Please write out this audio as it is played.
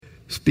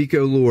Speak,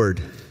 O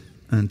Lord,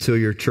 until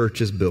your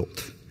church is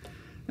built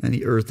and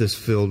the earth is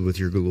filled with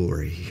your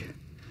glory.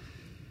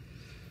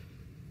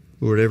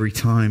 Lord, every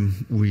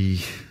time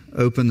we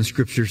open the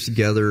Scriptures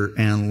together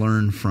and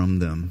learn from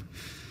them,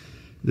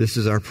 this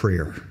is our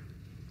prayer,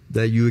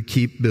 that you would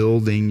keep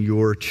building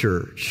your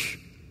church,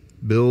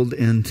 build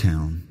in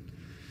town,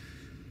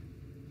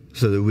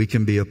 so that we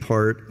can be a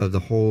part of the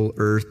whole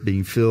earth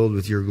being filled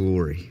with your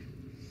glory.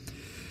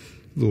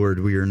 Lord,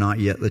 we are not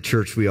yet the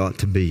church we ought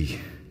to be.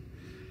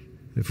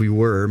 If we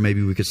were,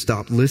 maybe we could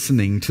stop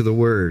listening to the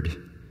word.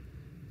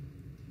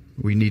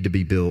 We need to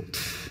be built.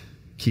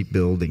 Keep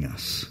building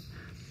us.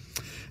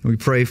 And we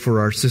pray for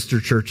our sister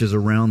churches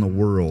around the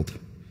world,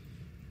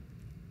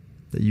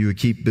 that you would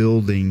keep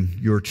building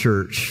your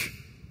church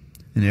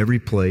in every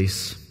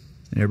place,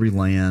 in every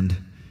land,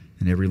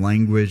 in every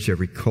language,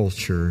 every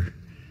culture,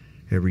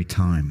 every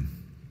time,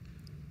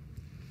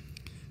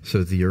 so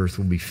that the earth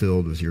will be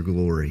filled with your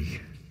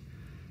glory.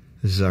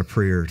 This is our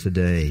prayer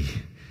today,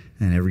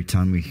 and every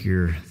time we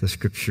hear the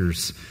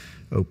Scriptures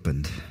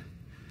opened.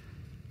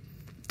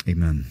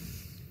 Amen.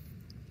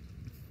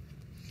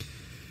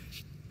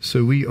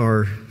 So we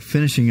are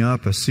finishing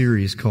up a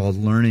series called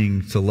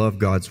Learning to Love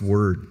God's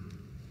Word.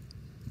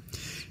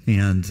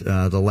 And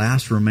the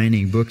last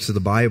remaining books of the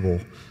Bible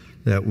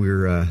that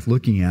we're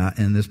looking at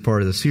in this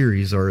part of the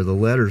series are the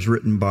letters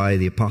written by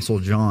the Apostle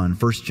John,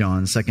 1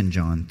 John, 2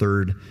 John,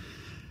 3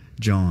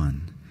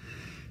 John.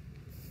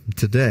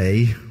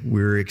 Today,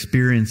 we're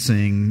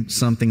experiencing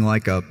something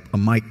like a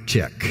mic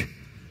check.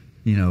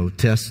 You know,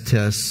 test,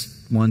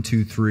 1,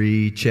 2,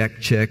 3,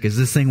 check. Is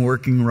this thing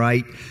working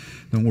right?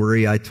 Don't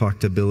worry, I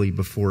talked to Billy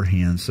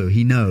beforehand, so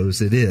he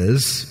knows it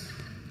is.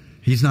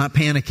 He's not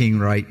panicking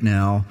right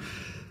now.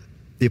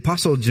 The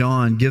Apostle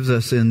John gives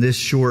us in this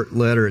short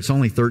letter, it's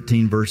only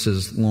 13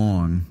 verses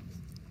long,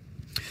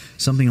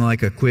 something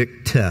like a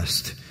quick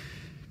test.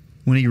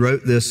 When he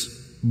wrote this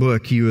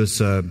book, he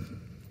was a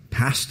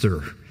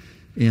pastor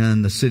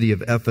in the city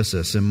of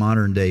Ephesus in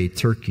modern-day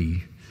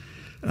Turkey.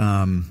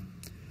 And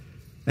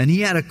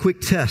he had a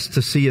quick test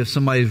to see if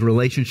somebody's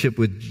relationship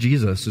with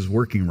Jesus is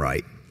working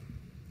right.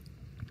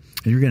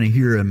 And you're going to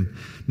hear him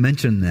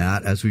mention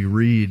that as we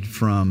read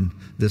from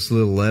this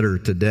little letter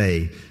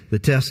today. The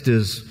test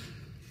is,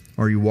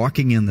 are you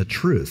walking in the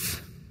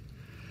truth?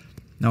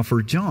 Now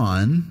for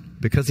John,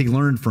 because he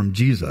learned from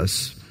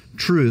Jesus,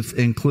 truth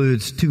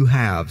includes two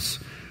halves: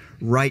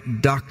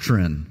 right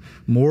doctrine,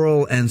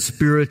 moral and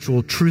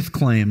spiritual truth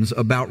claims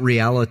about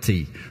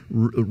reality,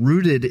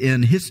 rooted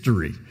in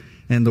history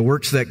and the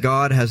works that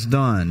God has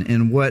done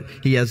and what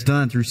he has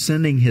done through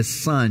sending his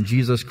Son,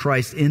 Jesus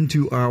Christ,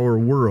 into our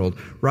world.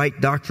 Right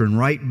doctrine,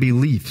 right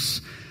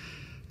beliefs,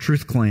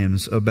 truth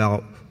claims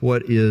about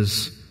what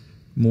is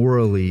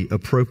morally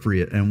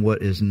appropriate and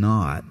what is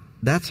not.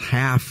 That's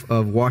half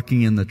of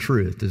walking in the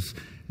truth,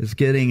 is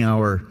getting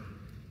our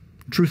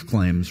truth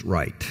claims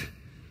right.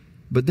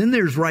 But then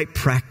there's right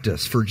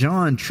practice. For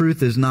John,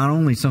 truth is not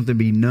only something to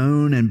be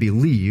known and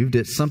believed,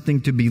 it's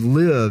something to be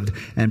lived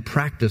and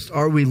practiced.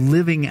 Are we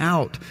living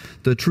out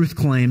the truth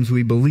claims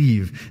we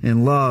believe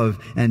in love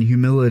and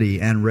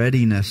humility and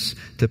readiness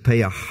to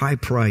pay a high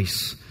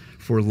price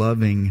for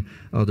loving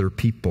other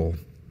people?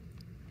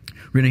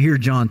 We're going to hear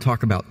John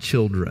talk about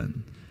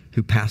children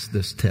who passed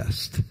this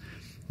test.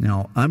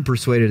 Now, I'm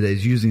persuaded that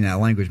he's using that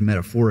language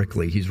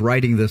metaphorically. He's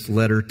writing this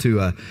letter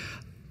to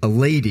a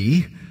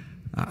lady.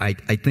 I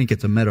think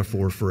it's a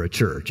metaphor for a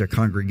church, a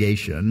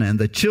congregation, and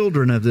the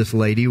children of this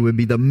lady would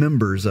be the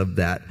members of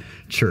that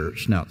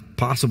church. Now,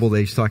 possible that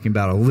he's talking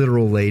about a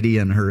literal lady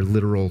and her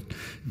literal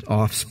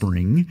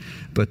offspring,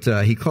 but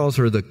he calls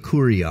her the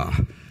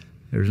Kuria.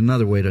 There's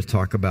another way to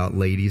talk about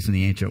ladies in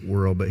the ancient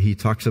world, but he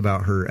talks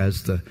about her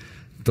as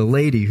the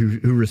lady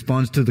who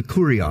responds to the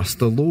Kurios,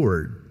 the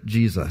Lord,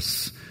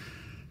 Jesus,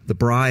 the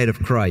bride of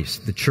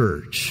Christ, the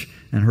church.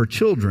 And her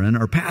children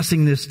are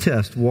passing this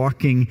test,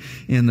 walking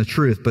in the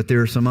truth. But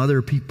there are some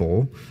other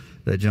people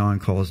that John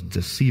calls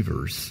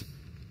deceivers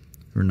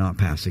who are not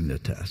passing the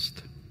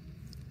test.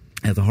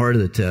 At the heart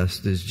of the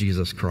test is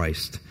Jesus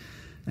Christ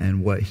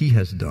and what he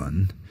has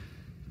done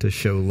to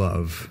show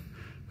love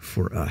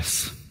for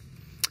us.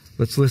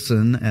 Let's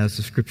listen as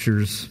the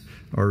Scriptures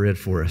are read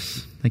for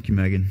us. Thank you,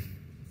 Megan.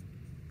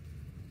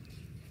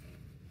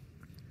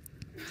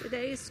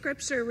 Today's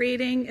scripture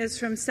reading is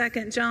from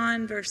 2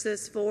 John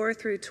verses 4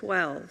 through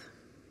 12.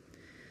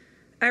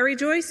 I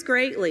rejoice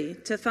greatly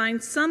to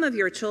find some of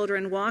your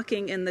children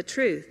walking in the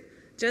truth,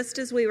 just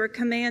as we were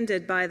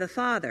commanded by the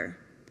Father.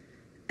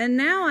 And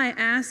now I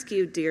ask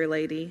you, dear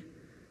lady,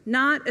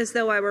 not as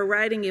though I were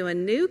writing you a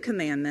new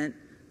commandment,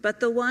 but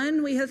the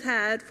one we have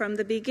had from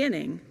the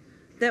beginning,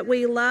 that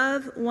we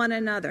love one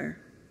another.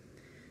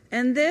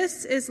 And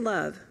this is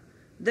love,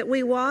 that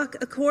we walk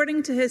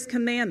according to his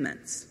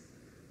commandments.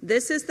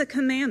 This is the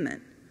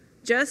commandment,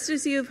 just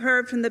as you have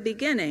heard from the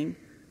beginning,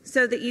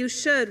 so that you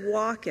should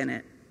walk in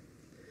it.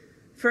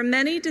 For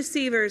many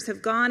deceivers have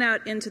gone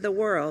out into the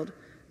world,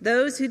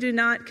 those who do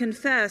not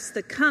confess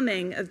the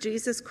coming of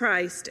Jesus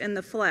Christ in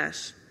the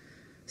flesh.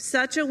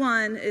 Such a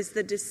one is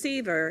the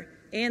deceiver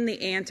and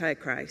the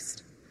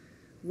Antichrist.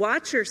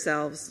 Watch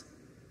yourselves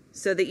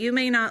so that you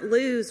may not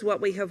lose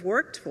what we have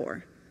worked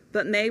for,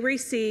 but may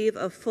receive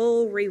a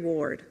full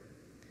reward.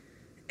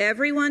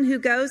 Everyone who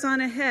goes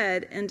on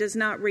ahead and does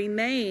not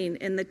remain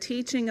in the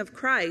teaching of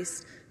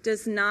Christ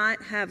does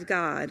not have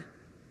God.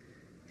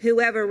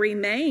 Whoever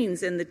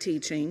remains in the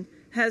teaching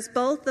has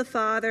both the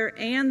Father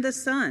and the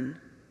Son.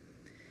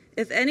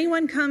 If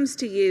anyone comes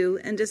to you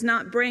and does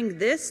not bring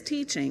this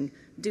teaching,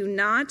 do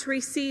not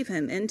receive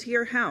him into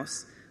your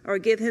house or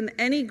give him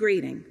any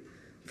greeting,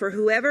 for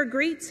whoever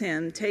greets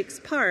him takes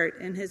part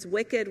in his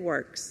wicked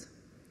works.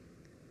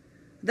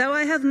 Though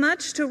I have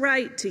much to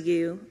write to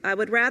you, I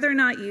would rather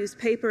not use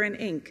paper and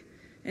ink.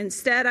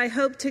 Instead, I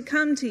hope to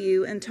come to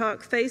you and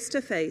talk face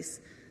to face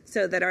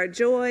so that our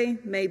joy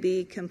may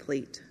be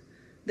complete.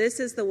 This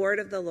is the word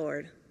of the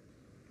Lord.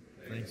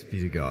 Thanks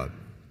be to God.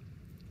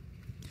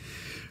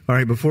 All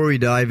right, before we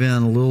dive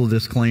in, a little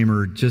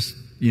disclaimer, just,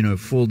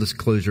 full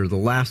disclosure. The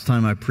last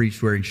time I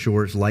preached wearing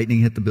shorts, lightning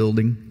hit the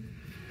building,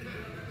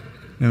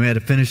 and we had to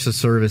finish the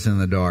service in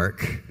the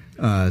dark.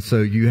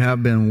 So you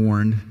have been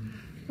warned.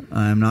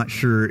 I'm not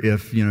sure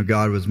if,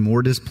 God was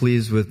more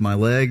displeased with my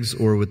legs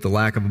or with the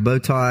lack of a bow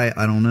tie.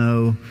 I don't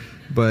know.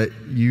 But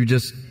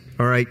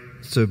all right,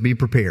 so be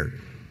prepared.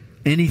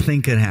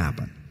 Anything could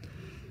happen.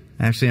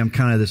 Actually, I'm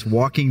kind of this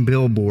walking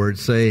billboard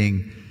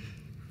saying,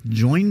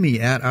 join me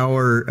at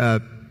our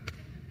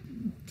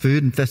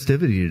food and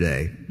festivity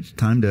today. It's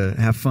time to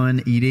have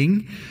fun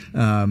eating.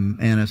 And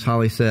as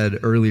Holly said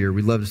earlier,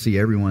 we'd love to see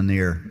everyone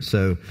there.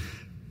 So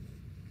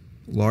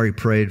Laurie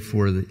prayed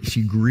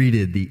she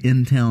greeted the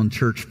in-town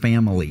church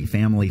family.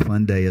 Family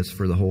Fun Day is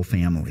for the whole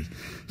family.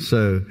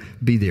 So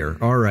be there.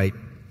 All right.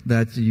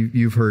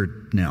 You've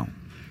heard now.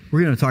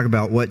 We're going to talk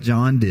about what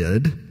John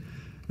did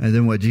and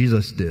then what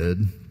Jesus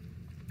did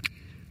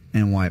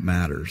and why it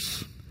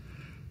matters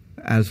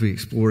as we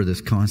explore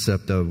this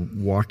concept of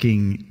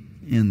walking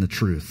in the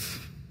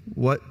truth.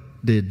 What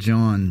did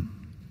John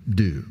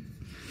do?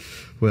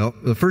 Well,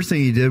 the first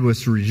thing he did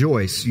was to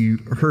rejoice. You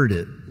heard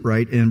it,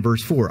 right, in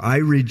verse 4. I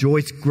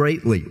rejoice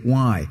greatly.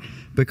 Why?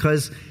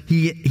 Because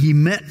he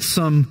met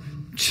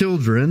some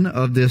children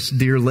of this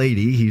dear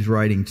lady he's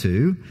writing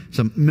to,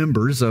 some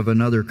members of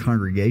another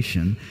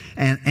congregation,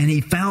 and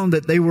he found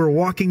that they were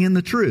walking in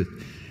the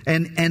truth.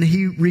 And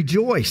he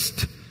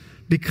rejoiced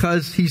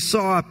because he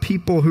saw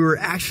people who are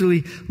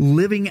actually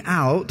living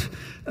out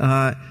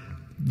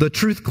the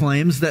truth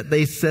claims that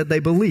they said they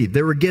believed.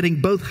 They were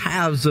getting both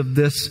halves of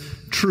this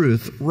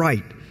truth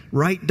right.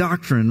 Right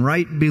doctrine,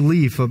 right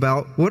belief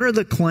about what are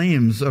the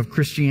claims of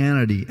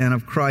Christianity and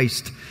of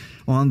Christ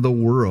on the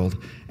world.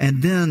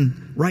 And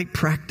then right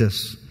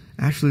practice,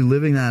 actually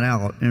living that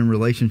out in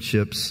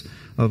relationships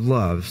of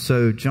love.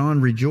 So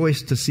John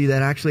rejoiced to see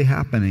that actually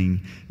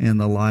happening in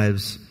the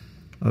lives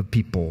of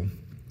people.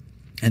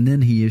 And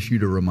then he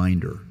issued a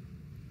reminder.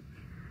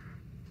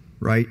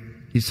 Right?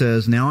 He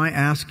says, now I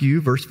ask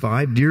you, verse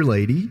 5, dear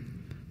lady,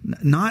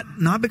 not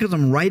because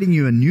I'm writing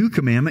you a new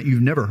commandment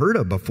you've never heard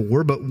of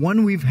before, but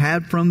one we've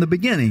had from the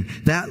beginning,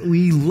 that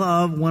we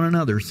love one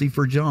another. See,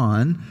 for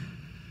John,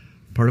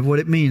 part of what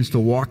it means to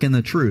walk in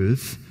the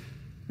truth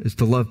is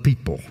to love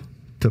people,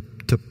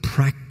 to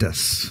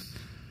practice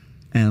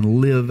and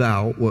live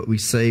out what we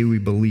say we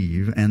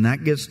believe. And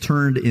that gets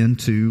turned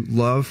into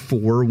love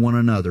for one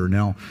another.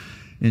 Now,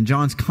 in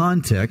John's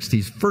context,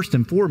 he's first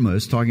and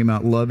foremost talking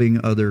about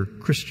loving other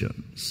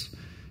Christians.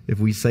 If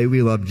we say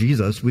we love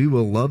Jesus, we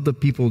will love the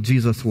people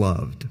Jesus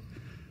loved.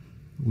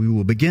 We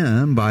will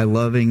begin by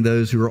loving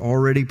those who are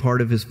already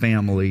part of his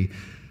family.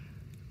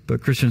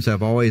 But Christians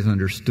have always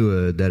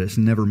understood that it's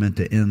never meant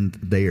to end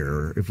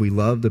there. If we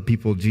love the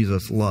people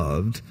Jesus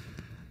loved,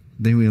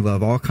 then we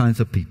love all kinds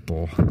of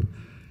people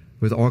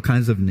with all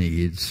kinds of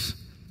needs,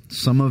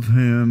 some of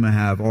whom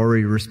have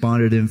already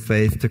responded in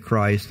faith to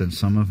Christ and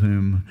some of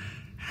whom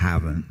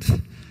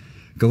haven't.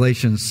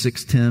 Galatians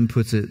 6:10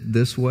 puts it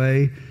this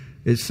way.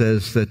 It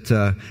says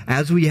that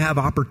as we have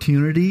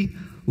opportunity,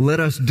 let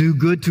us do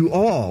good to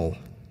all,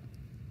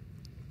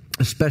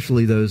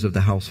 especially those of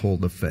the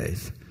household of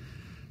faith.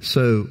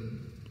 So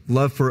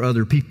love for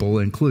other people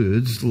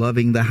includes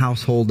loving the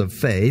household of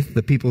faith,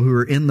 the people who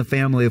are in the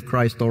family of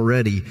Christ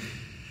already.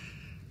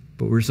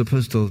 But we're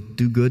supposed to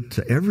do good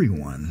to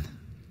everyone.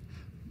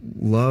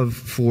 Love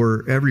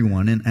for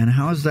everyone. And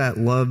how is that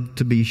love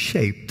to be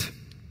shaped?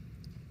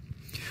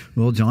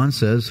 Well, John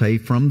says, hey,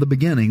 from the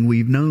beginning,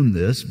 we've known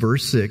this.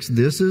 Verse 6,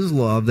 this is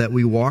love, that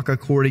we walk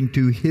according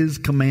to his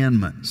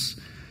commandments.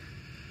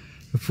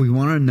 If we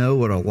want to know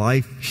what a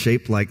life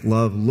shaped like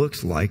love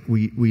looks like,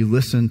 we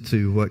listen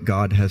to what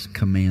God has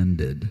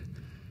commanded.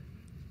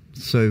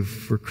 So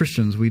for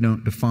Christians, we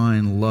don't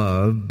define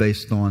love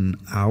based on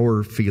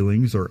our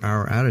feelings or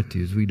our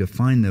attitudes. We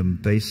define them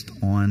based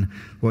on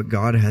what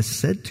God has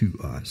said to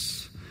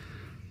us.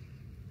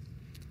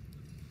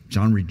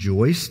 John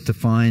rejoiced to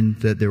find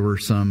that there were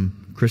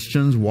some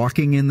Christians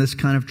walking in this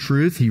kind of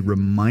truth. He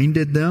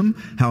reminded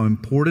them how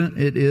important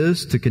it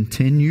is to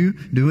continue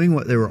doing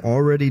what they were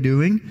already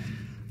doing,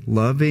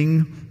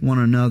 loving one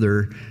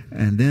another,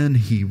 and then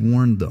he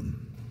warned them.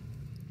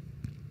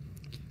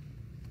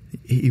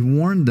 He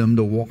warned them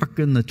to walk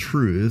in the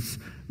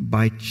truth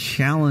by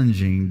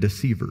challenging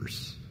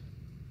deceivers.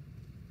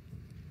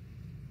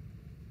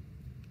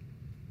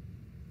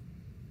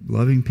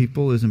 Loving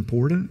people is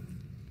important,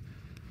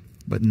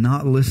 but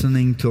not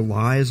listening to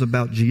lies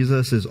about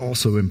Jesus is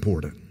also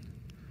important.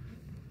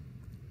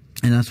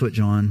 And that's what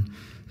John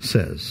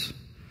says,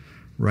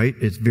 right?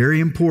 It's very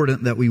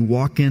important that we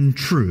walk in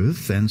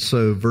truth. And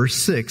so verse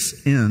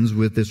 6 ends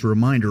with this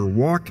reminder,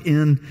 walk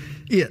in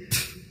it.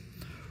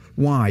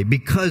 Why?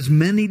 Because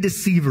many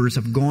deceivers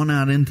have gone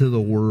out into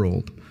the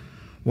world.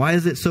 Why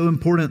is it so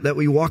important that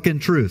we walk in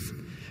truth?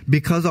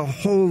 Because a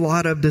whole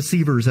lot of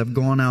deceivers have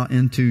gone out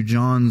into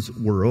John's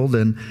world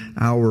and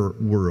our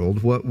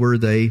world. What were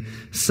they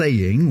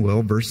saying?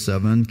 Well, verse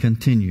 7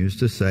 continues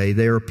to say,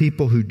 they are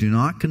people who do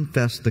not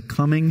confess the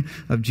coming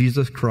of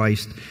Jesus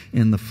Christ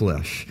in the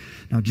flesh.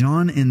 Now,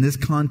 John, in this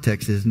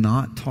context, is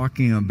not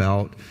talking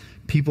about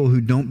people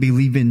who don't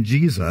believe in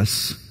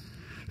Jesus,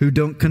 who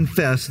don't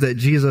confess that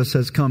Jesus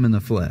has come in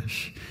the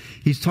flesh.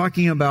 He's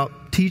talking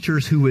about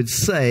teachers who would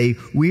say,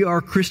 we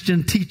are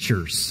Christian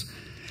teachers,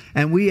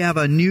 and we have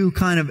a new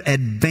kind of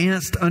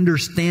advanced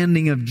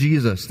understanding of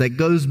Jesus that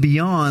goes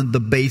beyond the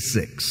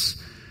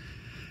basics.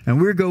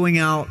 And we're going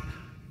out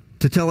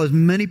to tell as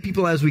many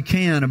people as we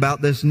can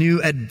about this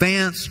new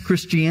advanced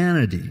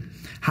Christianity.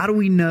 How do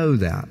we know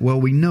that? Well,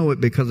 we know it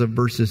because of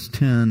verses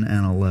 10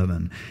 and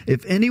 11.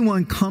 If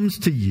anyone comes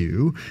to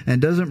you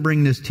and doesn't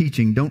bring this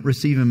teaching, don't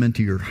receive him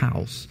into your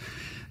house.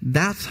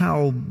 That's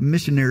how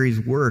missionaries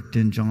worked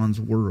in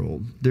John's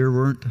world. There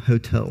weren't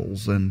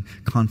hotels and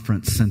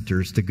conference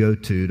centers to go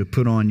to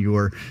put on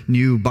your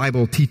new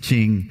Bible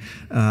teaching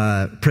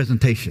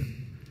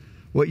presentation.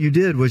 What you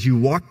did was you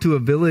walked to a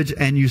village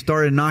and you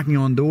started knocking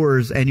on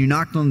doors, and you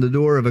knocked on the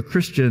door of a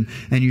Christian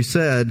and you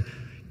said,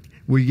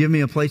 will you give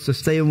me a place to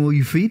stay and will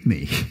you feed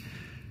me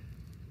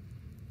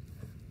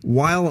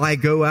while I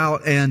go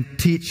out and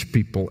teach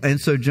people? And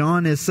so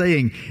John is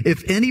saying,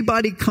 if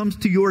anybody comes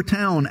to your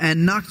town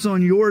and knocks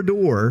on your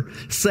door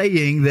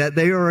saying that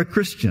they are a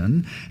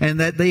Christian and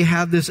that they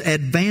have this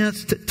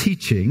advanced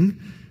teaching,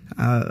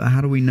 how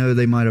do we know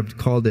they might have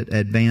called it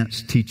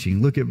advanced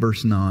teaching? Look at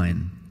verse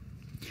 9.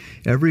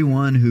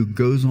 Everyone who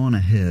goes on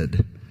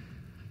ahead,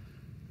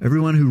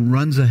 everyone who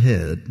runs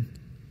ahead,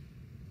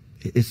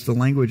 it's the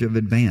language of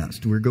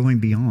advanced. We're going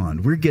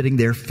beyond. We're getting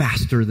there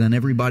faster than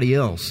everybody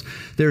else.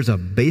 There's a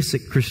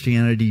basic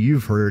Christianity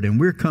you've heard, and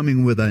we're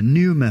coming with a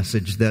new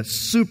message that's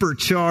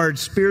supercharged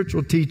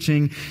spiritual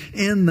teaching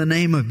in the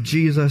name of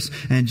Jesus.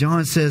 And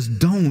John says,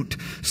 don't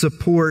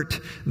support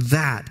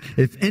that.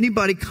 If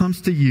anybody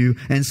comes to you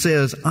and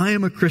says, I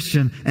am a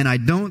Christian and I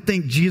don't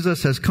think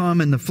Jesus has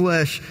come in the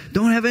flesh,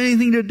 don't have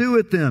anything to do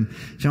with them.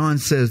 John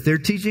says their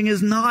teaching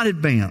is not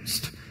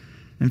advanced.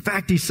 In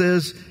fact, he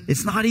says,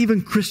 it's not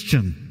even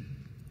Christian.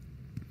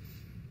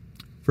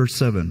 Verse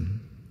 7,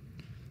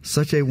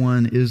 such a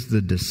one is the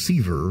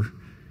deceiver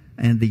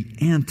and the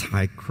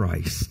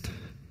antichrist.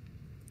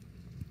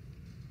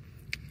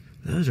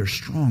 Those are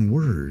strong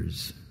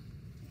words.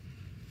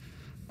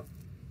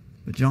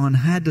 But John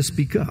had to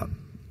speak up.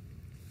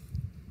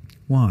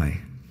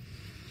 Why?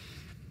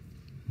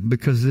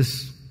 Because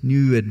this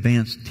new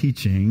advanced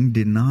teaching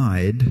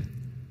denied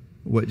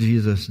what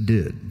Jesus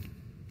did.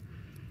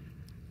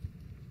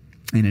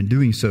 And in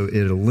doing so, it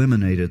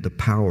eliminated the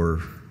power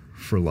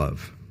for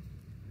love.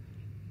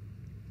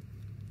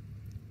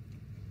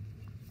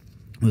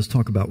 Let's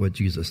talk about what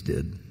Jesus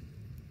did.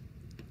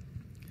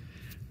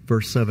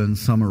 Verse 7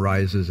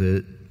 summarizes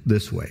it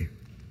this way.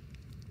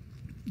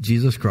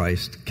 Jesus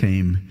Christ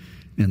came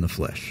in the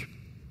flesh.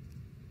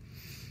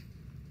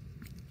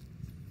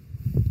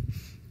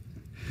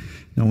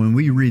 Now, when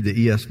we read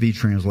the ESV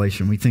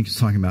translation, we think it's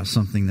talking about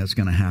something that's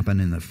going to happen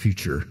in the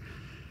future.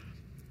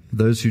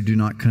 Those who do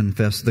not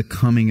confess the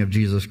coming of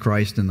Jesus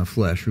Christ in the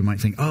flesh, we might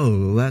think,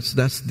 oh, that's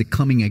the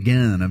coming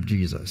again of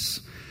Jesus.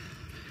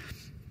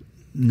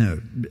 No,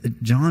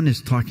 John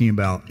is talking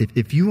about,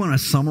 if you want to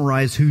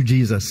summarize who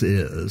Jesus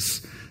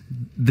is,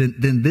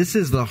 then this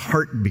is the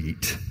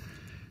heartbeat,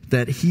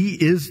 that he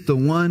is the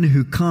one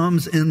who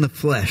comes in the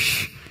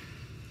flesh.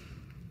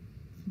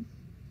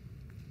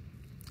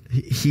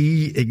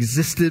 He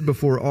existed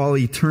before all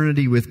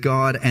eternity with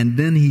God, and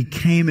then he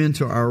came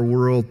into our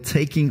world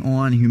taking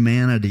on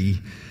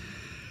humanity.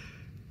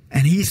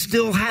 And he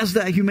still has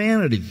that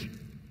humanity.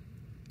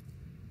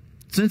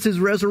 Since his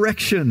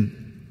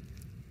resurrection,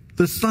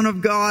 the Son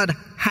of God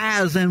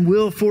has and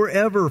will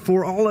forever,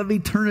 for all of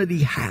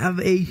eternity, have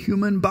a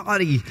human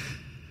body.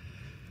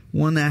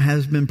 One that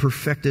has been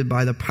perfected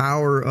by the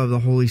power of the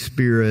Holy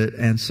Spirit,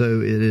 and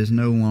so it is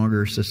no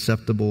longer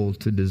susceptible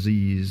to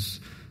disease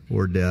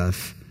or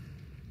death.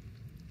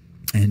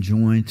 And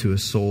joined to a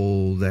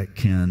soul that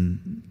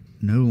can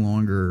no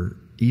longer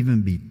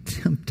even be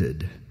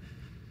tempted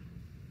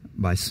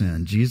by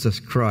sin.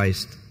 Jesus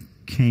Christ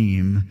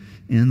came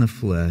in the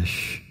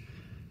flesh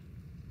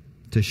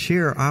to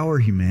share our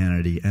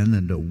humanity and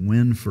then to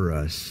win for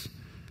us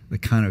the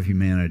kind of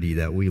humanity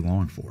that we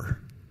long for.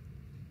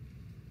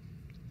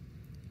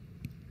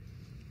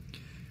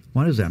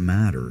 Why does that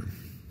matter?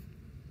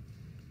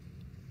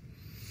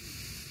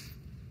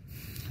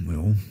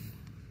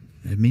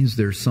 means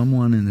there's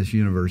someone in this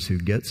universe who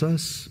gets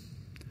us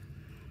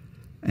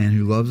and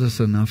who loves us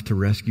enough to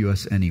rescue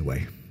us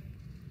anyway.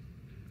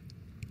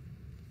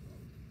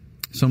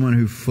 Someone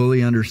who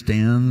fully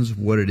understands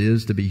what it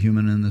is to be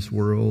human in this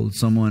world.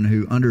 Someone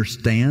who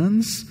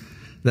understands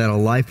that a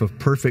life of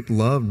perfect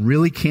love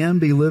really can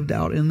be lived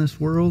out in this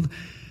world.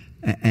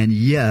 And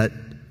yet,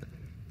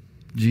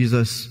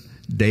 Jesus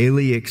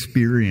daily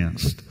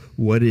experienced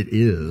what it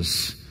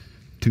is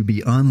to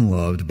be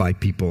unloved by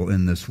people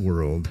in this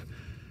world.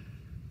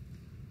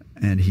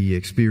 And he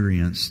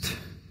experienced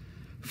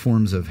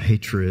forms of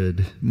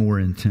hatred more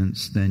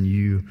intense than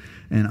you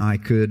and I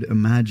could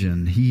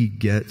imagine. He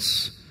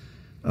gets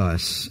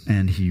us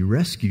and he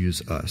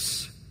rescues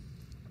us.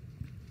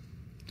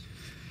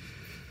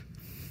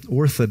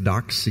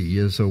 Orthodoxy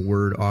is a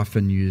word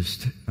often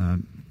used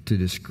to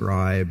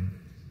describe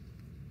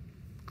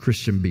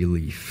Christian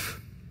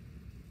belief.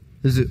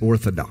 Is it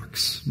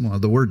orthodox? Well,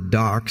 the word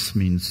dox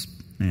means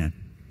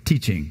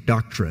teaching,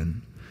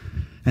 doctrine.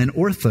 And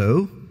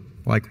ortho,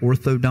 like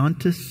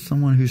orthodontist,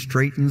 someone who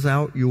straightens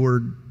out your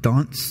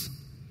don'ts,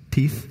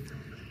 teeth,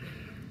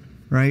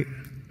 right?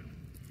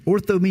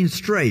 Ortho means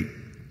straight.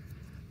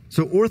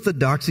 So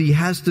orthodoxy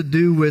has to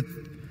do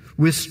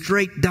with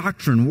straight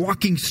doctrine,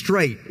 walking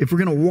straight. If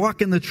we're going to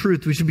walk in the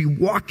truth, we should be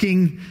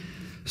walking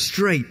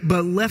straight.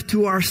 But left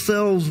to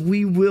ourselves,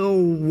 we will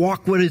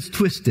walk what is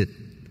twisted.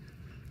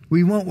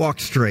 We won't walk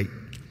straight.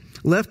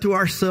 Left to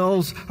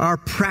ourselves, our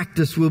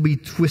practice will be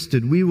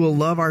twisted. We will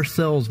love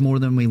ourselves more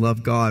than we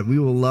love God. We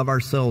will love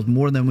ourselves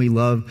more than we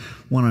love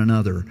one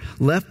another.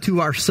 Left to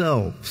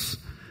ourselves,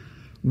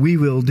 we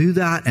will do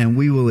that and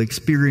we will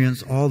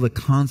experience all the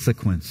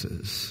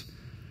consequences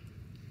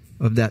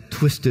of that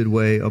twisted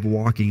way of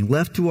walking.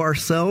 Left to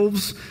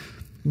ourselves,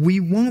 we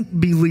won't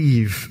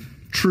believe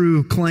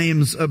true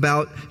claims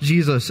about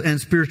Jesus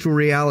and spiritual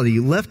reality.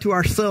 Left to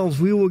ourselves,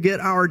 we will get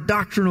our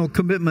doctrinal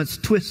commitments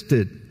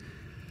twisted.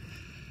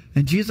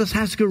 And Jesus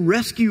has to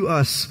rescue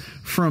us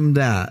from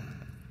that.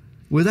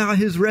 Without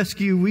his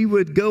rescue, we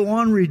would go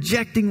on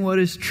rejecting what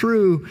is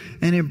true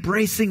and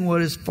embracing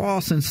what is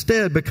false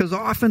instead, because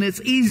often it's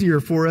easier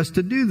for us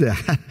to do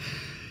that.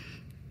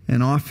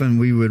 And often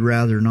we would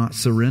rather not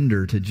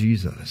surrender to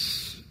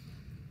Jesus.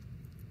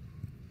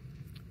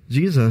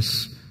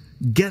 Jesus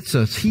gets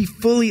us. He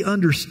fully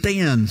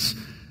understands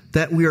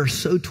that we are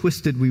so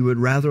twisted we would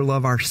rather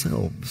love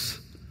ourselves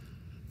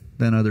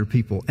than other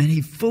people. And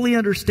he fully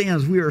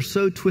understands we are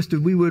so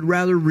twisted we would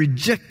rather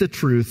reject the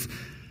truth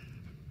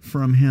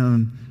from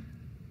him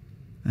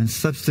and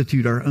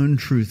substitute our own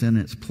truth in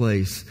its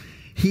place.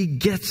 He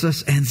gets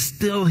us, and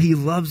still he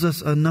loves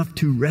us enough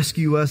to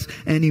rescue us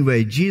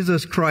anyway.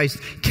 Jesus Christ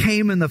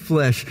came in the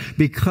flesh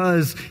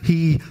because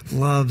he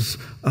loves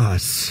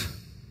us.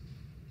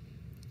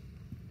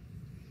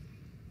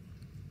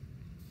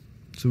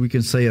 So we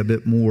can say a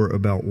bit more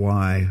about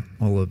why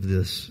all of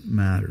this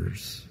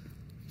matters.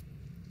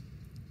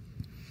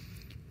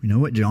 We know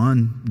what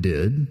John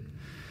did,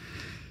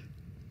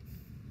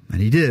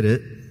 and he did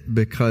it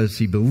because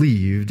he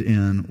believed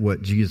in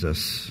what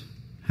Jesus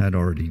had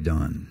already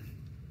done.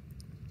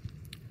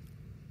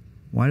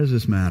 Why does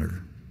this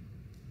matter?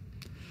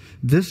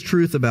 This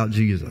truth about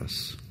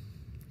Jesus,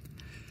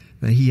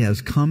 that he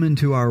has come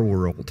into our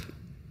world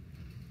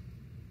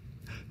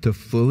to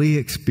fully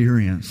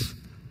experience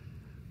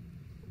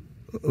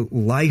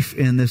life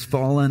in this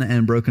fallen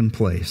and broken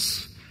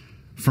place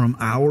from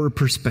our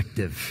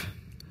perspective.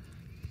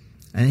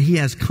 And he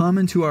has come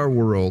into our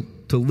world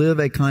to live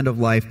a kind of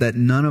life that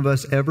none of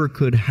us ever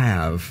could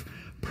have,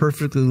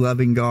 perfectly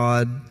loving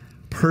God,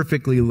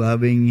 perfectly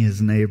loving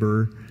his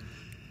neighbor,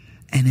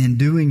 and in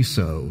doing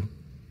so,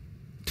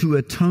 to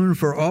atone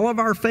for all of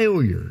our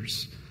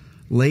failures,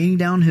 laying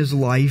down his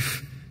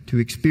life to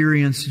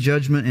experience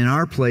judgment in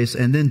our place,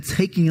 and then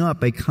taking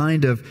up a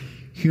kind of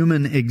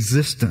human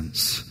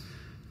existence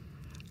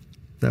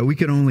that we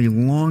could only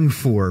long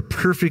for,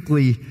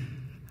 perfectly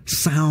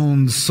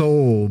sound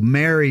soul,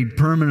 married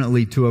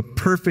permanently to a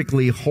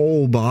perfectly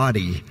whole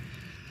body.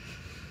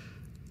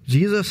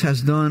 Jesus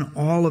has done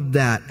all of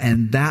that,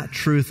 and that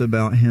truth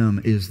about him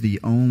is the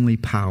only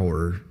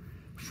power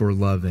for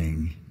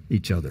loving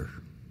each other.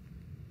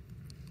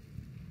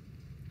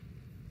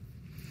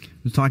 I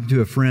was talking to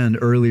a friend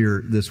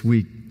earlier this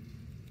week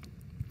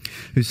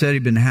who said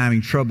he'd been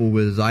having trouble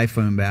with his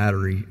iPhone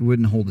battery. It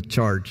wouldn't hold the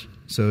charge.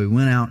 So he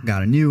went out,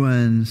 got a new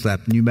one,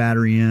 slapped a new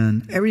battery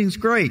in. Everything's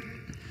great.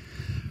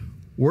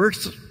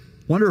 Works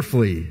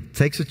wonderfully.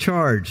 Takes a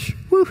charge.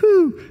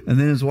 Woohoo! And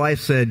then his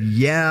wife said,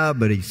 yeah,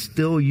 but he's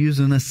still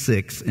using a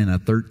 6 in a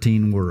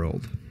 13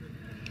 world.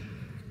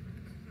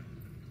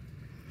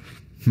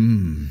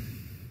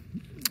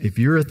 If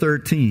you're a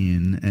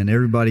 13 and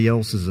everybody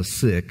else is a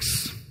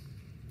 6,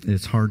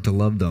 it's hard to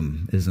love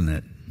them, isn't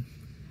it?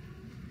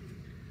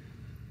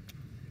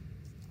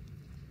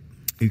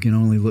 You can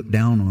only look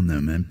down on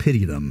them and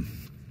pity them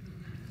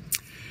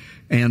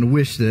and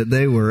wish that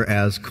they were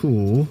as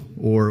cool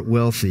or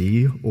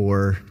wealthy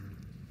or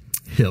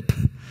hip.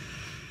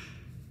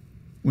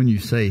 When you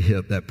say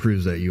hip, that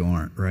proves that you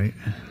aren't, right?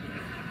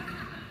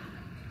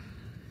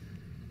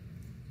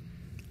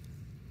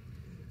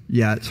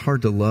 Yeah, it's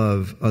hard to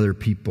love other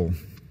people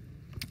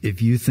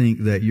if you think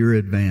that you're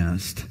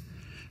advanced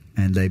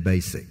and they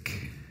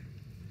basic.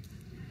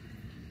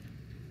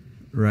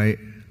 Right?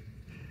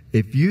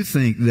 If you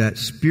think that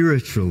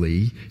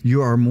spiritually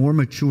you are more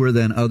mature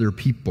than other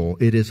people,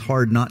 it is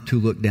hard not to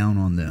look down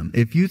on them.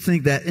 If you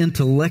think that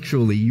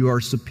intellectually you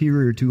are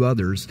superior to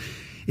others,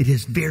 it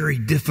is very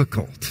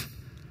difficult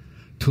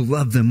to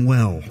love them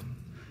well.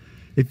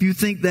 If you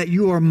think that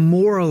you are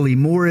morally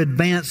more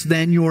advanced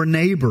than your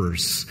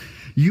neighbors,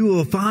 you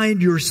will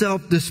find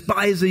yourself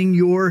despising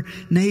your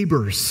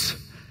neighbors.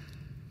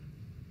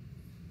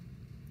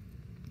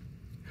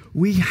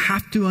 We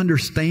have to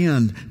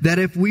understand that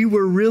if we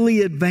were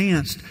really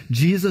advanced,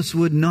 Jesus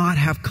would not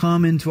have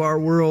come into our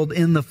world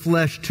in the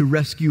flesh to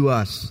rescue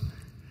us.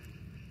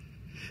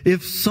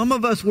 If some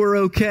of us were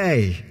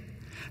okay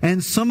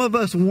and some of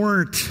us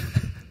weren't,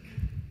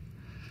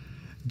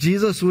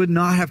 Jesus would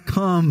not have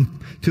come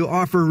to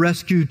offer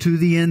rescue to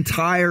the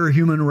entire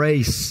human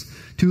race,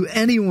 to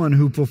anyone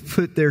who will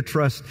put their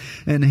trust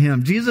in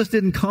Him. Jesus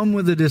didn't come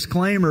with a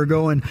disclaimer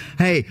going,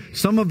 hey,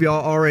 some of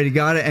y'all already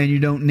got it and you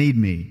don't need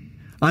me.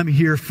 I'm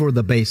here for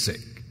the basic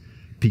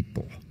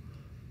people.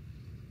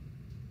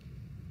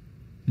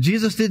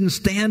 Jesus didn't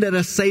stand at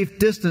a safe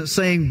distance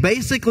saying,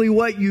 basically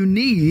what you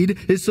need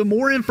is some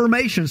more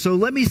information. So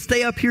let me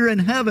stay up here in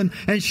heaven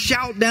and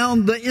shout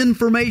down the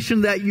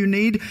information that you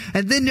need,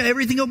 and then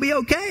everything will be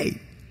okay.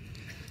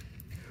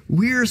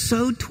 We're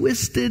so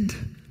twisted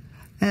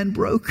and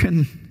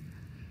broken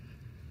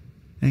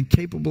and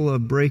capable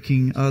of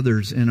breaking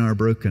others in our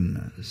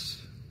brokenness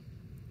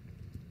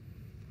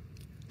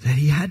that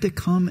He had to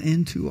come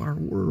into our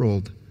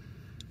world.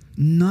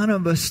 None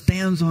of us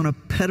stands on a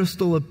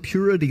pedestal of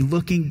purity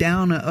looking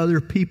down at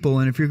other people.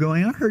 And if you're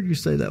going, I heard you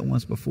say that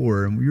once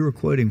before, and you were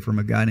quoting from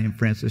a guy named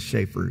Francis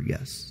Schaeffer.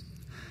 Yes.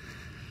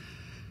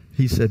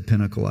 He said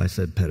pinnacle, I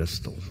said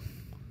pedestal.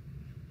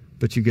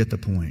 But you get the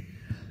point.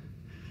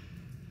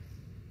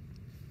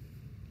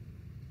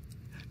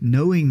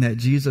 Knowing that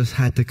Jesus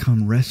had to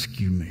come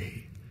rescue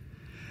me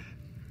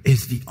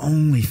is the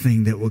only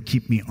thing that will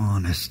keep me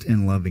honest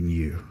in loving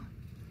you.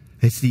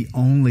 It's the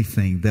only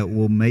thing that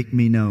will make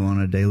me know on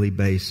a daily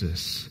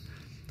basis,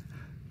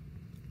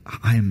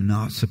 I am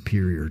not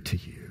superior to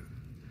you.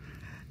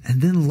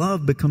 And then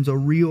love becomes a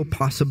real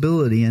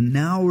possibility. And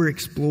now we're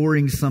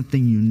exploring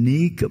something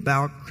unique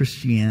about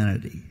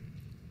Christianity.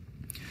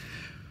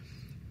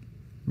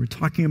 We're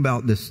talking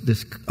about this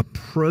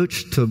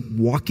approach to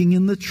walking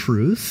in the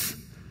truth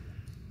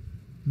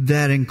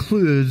that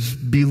includes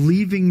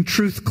believing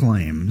truth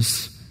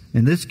claims.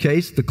 In this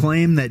case, the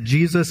claim that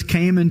Jesus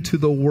came into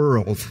the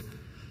world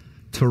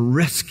to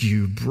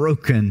rescue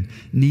broken,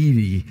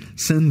 needy,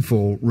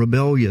 sinful,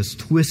 rebellious,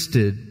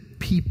 twisted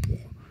people.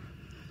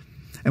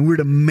 And we're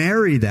to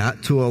marry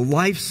that to a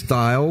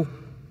lifestyle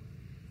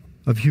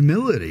of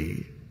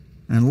humility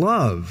and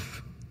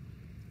love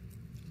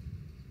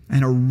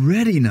and a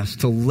readiness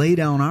to lay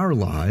down our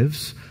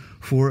lives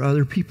for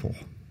other people.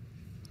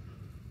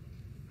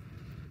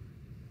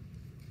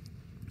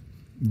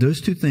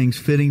 Those two things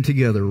fitting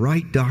together,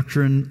 right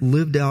doctrine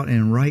lived out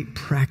in right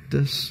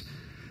practice.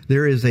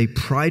 There is a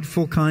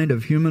prideful kind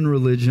of human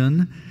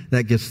religion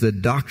that gets the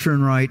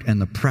doctrine right and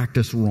the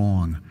practice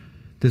wrong.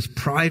 This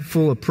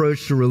prideful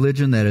approach to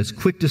religion that is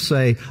quick to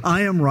say,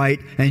 I am right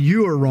and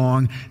you are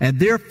wrong, and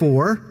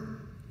therefore,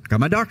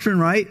 got my doctrine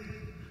right,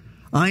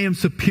 I am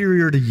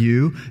superior to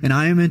you and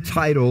I am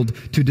entitled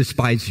to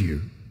despise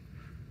you.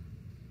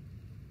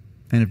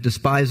 And if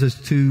despise is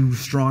too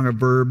strong a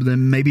verb,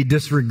 then maybe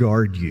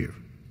disregard you.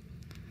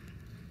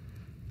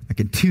 I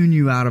can tune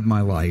you out of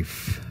my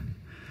life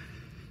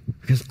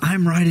because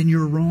I'm right and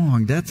you're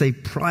wrong. That's a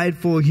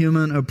prideful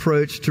human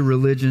approach to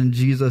religion.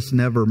 Jesus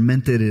never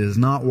meant it. It is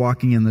not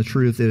walking in the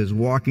truth. It is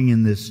walking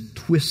in this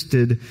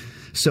twisted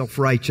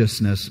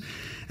self-righteousness.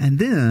 And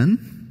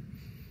then,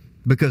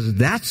 because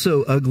that's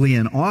so ugly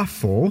and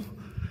awful,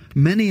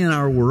 many in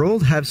our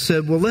world have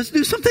said, well, let's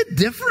do something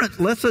different.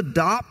 Let's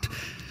adopt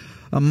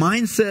a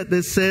mindset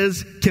that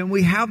says, can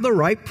we have the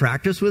right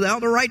practice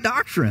without the right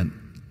doctrine?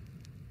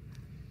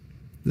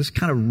 This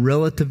kind of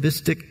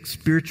relativistic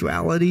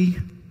spirituality,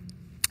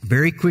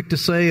 very quick to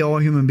say all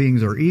human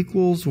beings are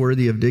equals,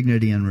 worthy of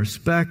dignity and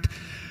respect,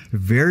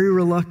 very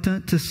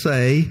reluctant to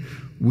say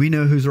we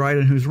know who's right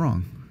and who's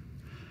wrong.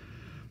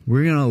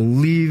 We're going to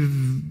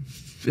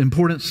leave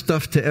important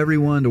stuff to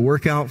everyone to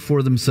work out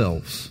for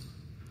themselves.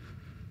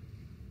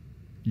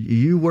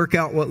 You work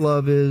out what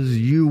love is,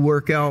 you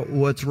work out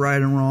what's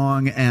right and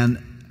wrong,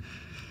 and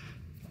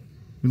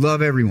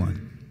love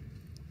everyone.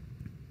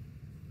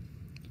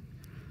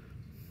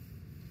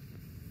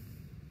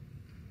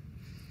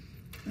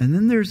 And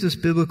then there's this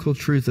biblical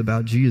truth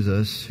about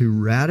Jesus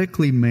who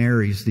radically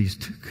marries these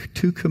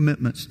two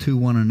commitments to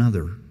one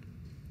another.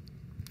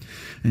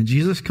 And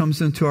Jesus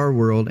comes into our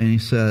world and He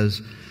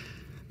says,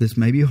 this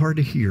may be hard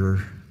to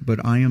hear,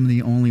 but I am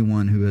the only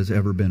one who has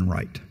ever been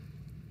right.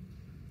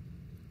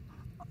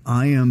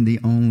 I am the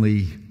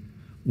only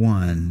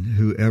one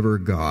who ever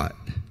got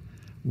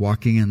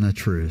walking in the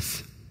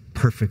truth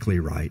perfectly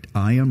right.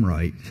 I am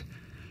right.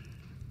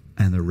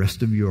 and the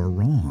rest of you are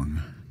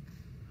wrong.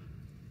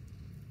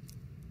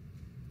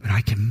 But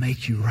I can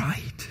make you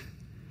right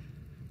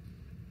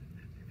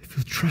if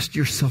you'll trust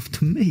yourself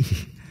to me.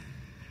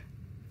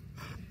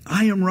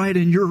 I am right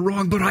and you're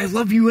wrong, but I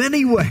love you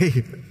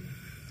anyway.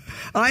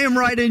 I am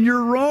right and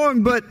you're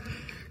wrong, but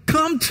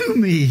come to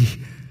me.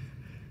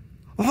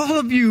 All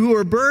of you who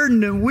are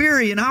burdened and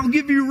weary, and I'll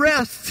give you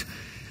rest.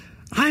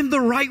 I'm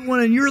the right one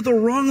and you're the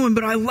wrong one,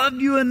 but I love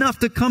you enough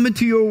to come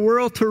into your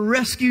world to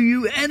rescue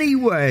you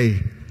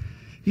anyway.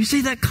 You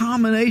see that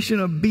combination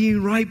of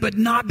being right but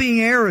not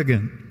being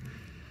arrogant?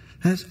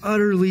 That's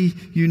utterly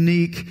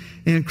unique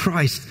in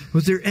Christ.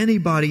 Was there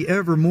anybody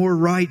ever more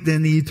right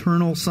than the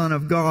eternal Son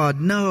of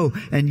God? No.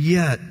 And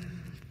yet,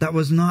 that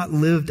was not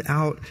lived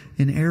out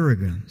in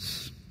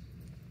arrogance.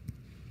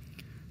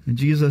 And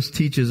Jesus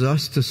teaches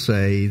us to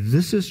say,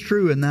 this is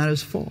true and that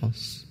is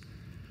false.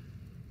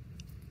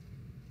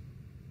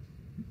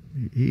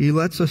 He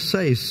lets us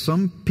say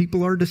some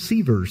people are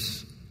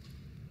deceivers.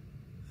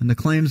 And the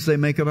claims they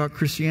make about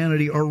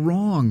Christianity are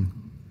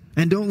wrong.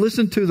 And don't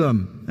listen to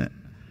them.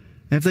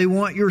 And if they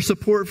want your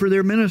support for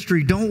their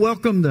ministry, don't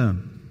welcome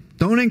them.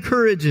 Don't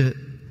encourage it.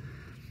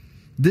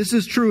 This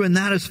is true and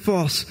that is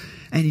false.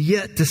 And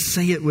yet to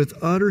say it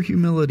with utter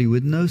humility,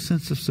 with no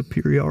sense of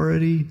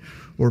superiority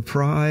or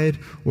pride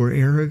or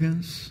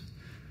arrogance,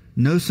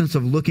 no sense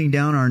of looking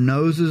down our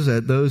noses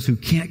at those who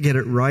can't get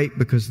it right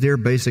because they're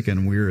basic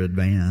and we're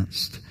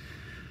advanced.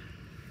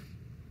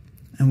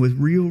 And with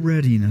real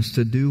readiness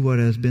to do what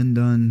has been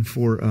done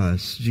for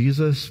us,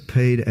 Jesus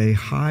paid a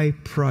high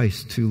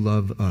price to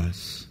love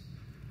us.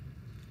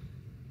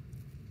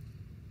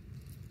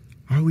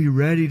 Are we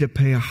ready to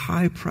pay a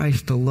high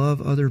price to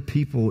love other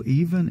people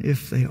even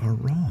if they are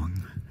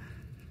wrong?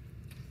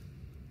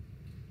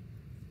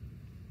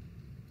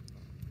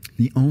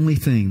 The only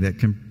thing that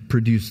can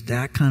produce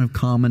that kind of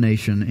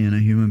combination in a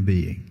human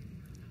being,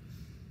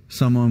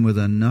 someone with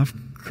enough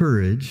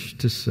courage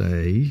to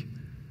say,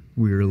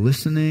 we are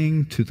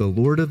listening to the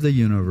Lord of the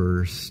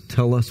universe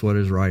tell us what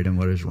is right and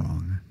what is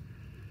wrong,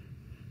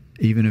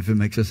 even if it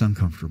makes us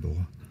uncomfortable.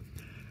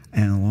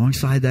 And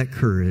alongside that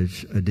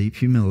courage, a deep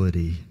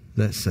humility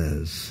that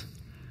says,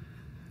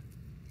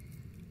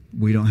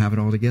 we don't have it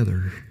all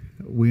together.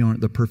 We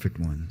aren't the perfect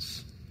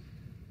ones.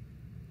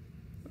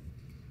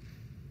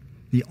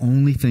 The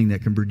only thing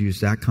that can produce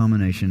that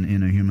combination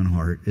in a human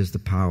heart is the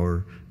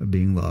power of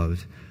being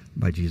loved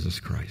by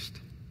Jesus Christ.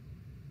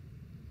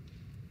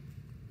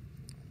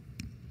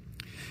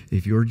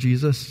 If your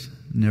Jesus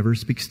never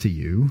speaks to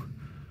you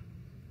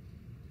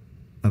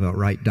about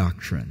right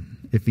doctrine,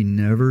 if he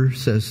never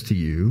says to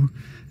you,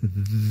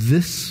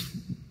 this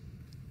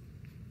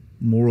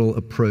moral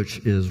approach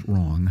is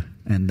wrong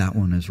and that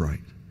one is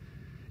right,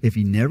 if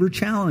he never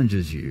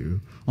challenges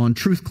you on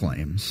truth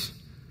claims,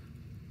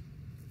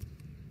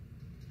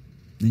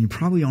 then you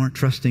probably aren't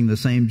trusting the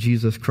same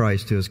Jesus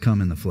Christ who has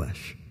come in the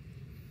flesh.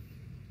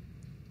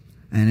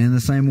 And in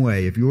the same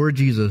way, if your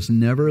Jesus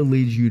never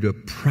leads you to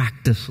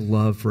practice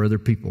love for other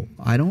people,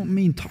 I don't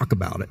mean talk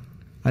about it.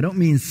 I don't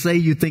mean say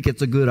you think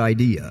it's a good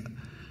idea.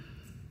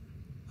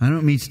 I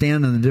don't mean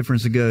stand in the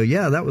difference and go,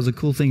 yeah, that was a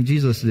cool thing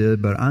Jesus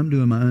did, but I'm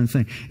doing my own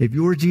thing. If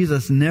your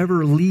Jesus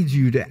never leads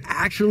you to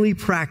actually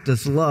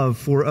practice love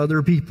for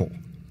other people,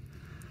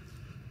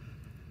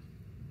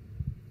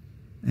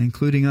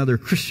 including other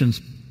Christian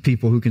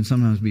people who can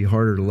sometimes be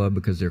harder to love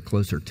because they're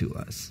closer to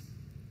us,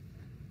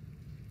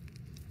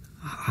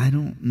 I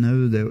don't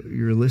know that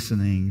you're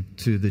listening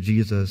to the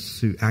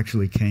Jesus who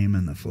actually came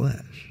in the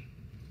flesh.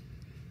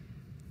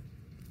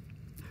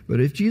 But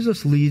if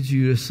Jesus leads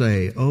you to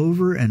say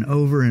over and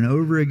over and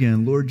over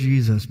again, Lord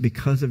Jesus,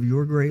 because of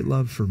your great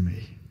love for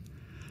me,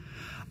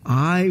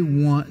 I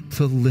want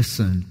to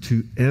listen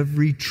to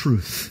every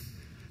truth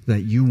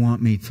that you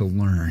want me to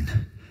learn.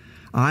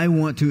 I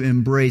want to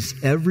embrace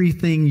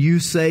everything you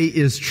say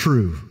is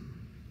true.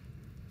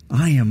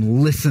 I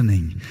am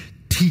listening.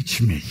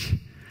 Teach me.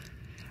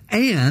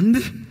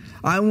 And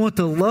I want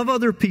to love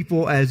other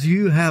people as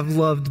you have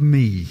loved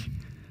me.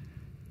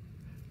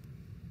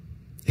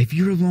 If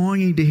you're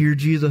longing to hear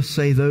Jesus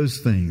say those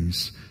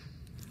things,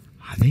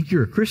 I think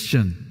you're a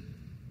Christian.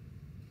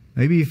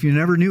 Maybe if you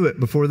never knew it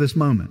before this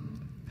moment.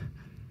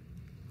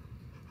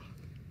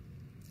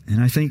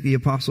 And I think the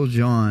Apostle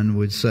John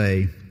would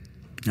say,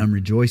 I'm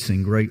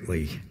rejoicing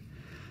greatly,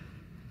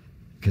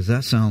 because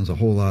that sounds a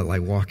whole lot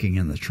like walking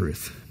in the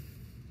truth.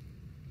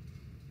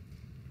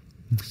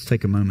 Let's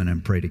take a moment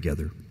and pray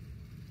together.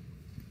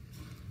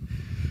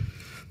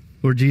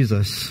 Lord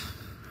Jesus,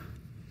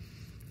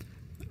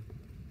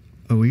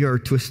 we are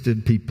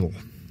twisted people.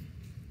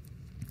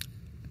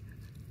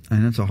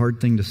 And it's a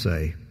hard thing to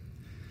say.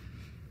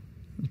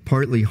 It's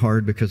partly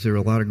hard because there are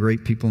a lot of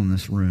great people in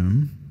this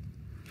room,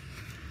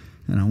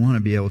 and I want to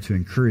be able to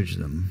encourage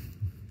them.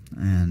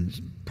 And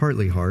it's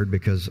partly hard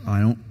because I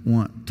don't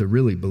want to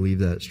really believe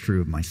that it's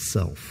true of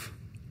myself.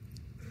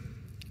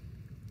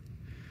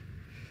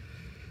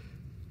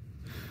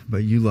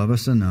 But you love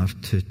us enough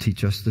to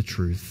teach us the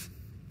truth.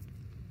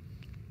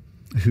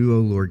 Who, O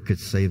Lord, could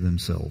save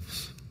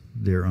themselves?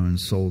 Their own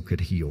soul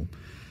could heal.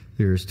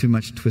 There's too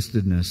much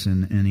twistedness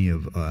in any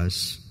of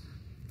us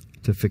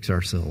to fix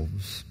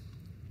ourselves.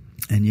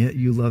 And yet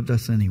you loved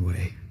us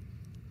anyway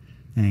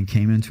and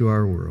came into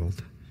our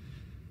world,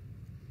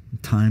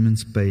 time and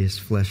space,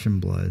 flesh and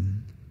blood,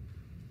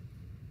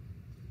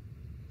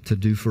 to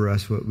do for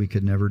us what we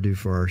could never do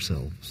for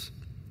ourselves.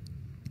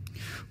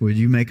 Would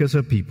you make us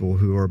a people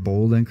who are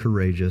bold and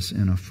courageous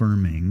in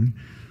affirming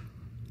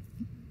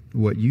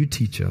what you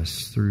teach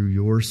us through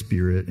your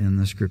Spirit in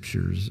the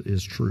Scriptures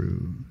is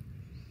true?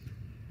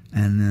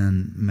 And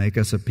then make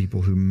us a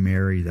people who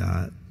marry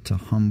that to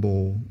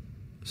humble,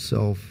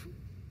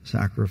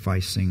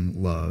 self-sacrificing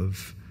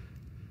love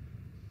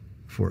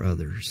for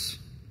others.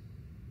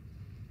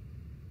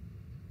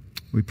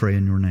 We pray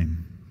in your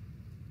name.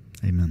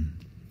 Amen.